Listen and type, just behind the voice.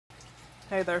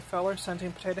Hey there, fellers,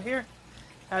 Sentient Potato here.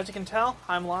 As you can tell,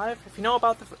 I'm live. If you know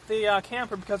about the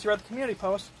camper because you read the community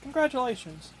post,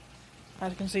 congratulations. As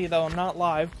you can see, though, I'm not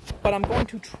live, but I'm going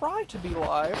to try to be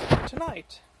live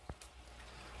tonight.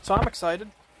 So I'm excited,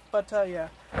 but yeah.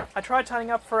 I tried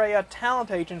signing up for a talent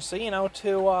agency,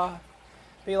 to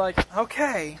be like,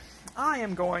 okay, I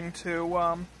am going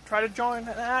to try to join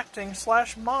an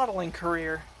acting/modeling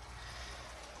career.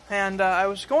 And I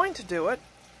was going to do it,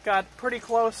 got pretty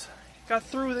close, got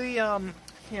through the,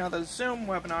 the Zoom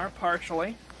webinar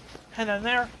partially, and then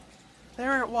there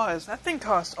it was. That thing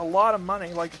cost a lot of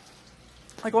money, like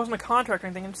it wasn't a contract or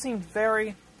anything. It seemed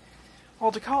very,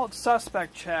 well, to call it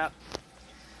suspect, chat,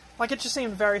 like it just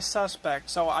seemed very suspect.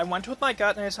 So I went with my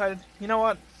gut and I decided, you know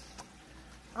what,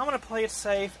 I'm going to play it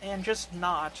safe and just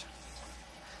not.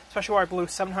 Especially where I blew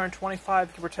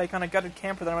 $725 give or take on a gutted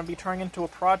camper that I'm going to be turning into a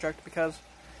project because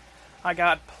I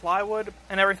got plywood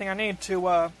and everything I need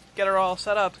to get it all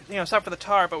set up, except for the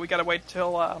tar, but we gotta wait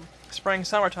till spring,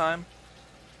 summertime.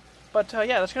 But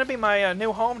yeah, that's gonna be my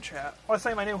new home, chat. Well, I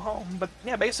say my new home, but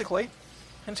yeah, basically.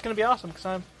 And it's gonna be awesome,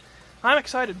 because I'm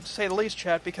excited, to say the least,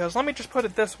 chat, because let me just put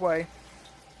it this way.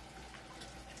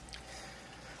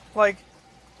 Like,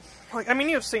 I mean,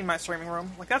 you've seen my streaming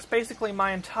room. Like, that's basically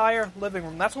my entire living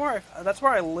room. That's where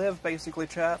I live, basically,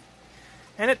 chat.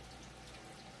 And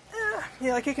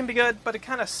yeah, like, it can be good, but it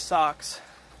kind of sucks.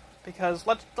 Because,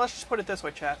 let's just put it this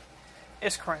way, chat.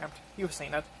 It's cramped. You've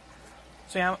seen it.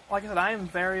 So yeah, like I said, I am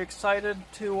very excited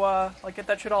to, get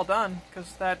that shit all done.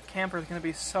 Because that camper is going to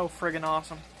be so friggin'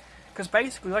 awesome. Because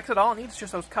basically, like I said, all it needs is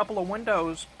just those couple of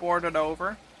windows boarded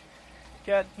over.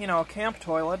 Get, a camp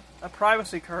toilet, a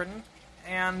privacy curtain,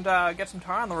 and get some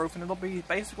tar on the roof, and it'll be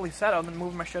basically set up and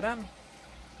move my shit in.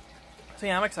 So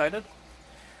yeah, I'm excited.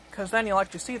 Because then you'll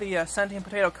actually see the Sentient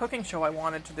Potato cooking show I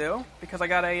wanted to do. Because I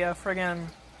got a friggin',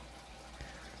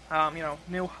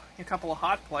 new couple of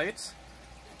hot plates.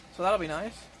 So that'll be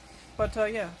nice. But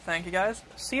yeah, thank you guys.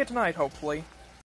 See you tonight, hopefully.